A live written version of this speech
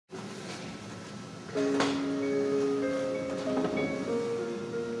If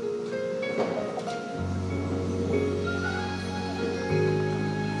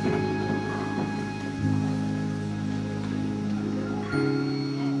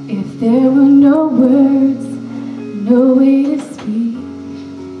there were no words, no way to speak,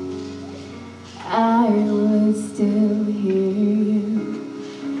 I would still hear you.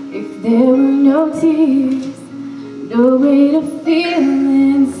 If there were no tears, no way to feel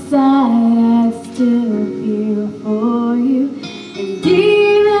inside, I'd still feel for you. And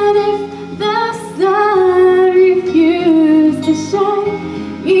even if the sun refused to shine,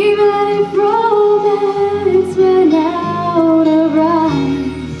 even if romance ran out of rhyme,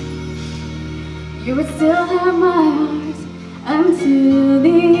 you would still have my heart until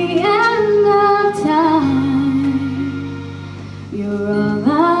the end of time. You're all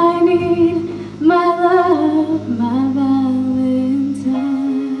I need, my love, my Valentine.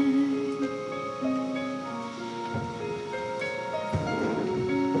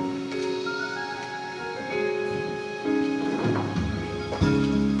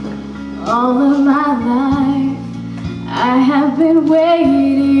 All of my life I have been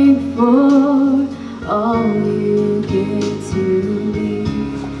waiting for all you give to me.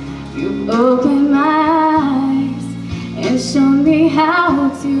 You've opened my eyes and shown me how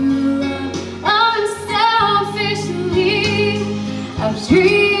to love unselfishly. I've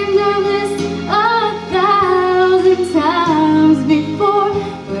dreamed of this 1,000 times before,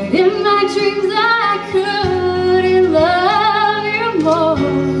 but in my dreams I couldn't love you more.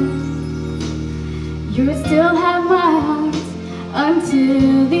 You would still have my heart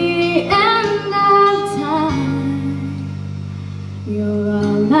until the end of time. You're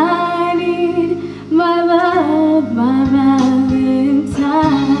all I need, my love, my Valentine.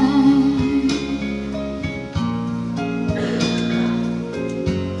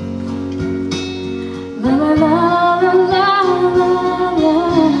 La la la la la la la.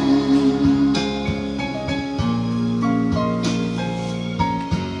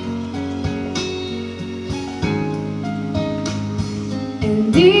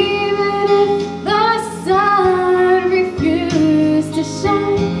 And even if the sun refused to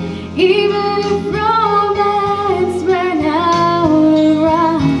shine, even if romance ran out of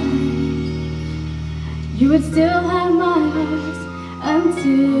rhyme, you would still have my heart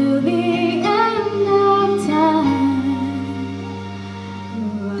until the end of time.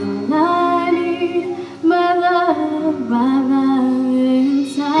 You're all I need, my love, my Valentine.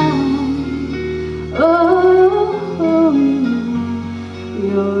 Oh,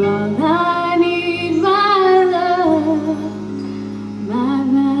 you're all I need, my love, my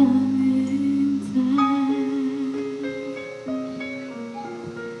Valentine.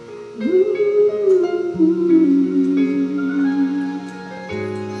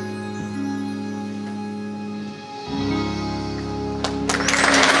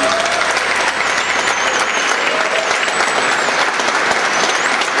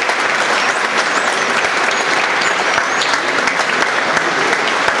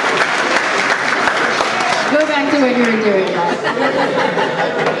 Go back to what you were doing, guys.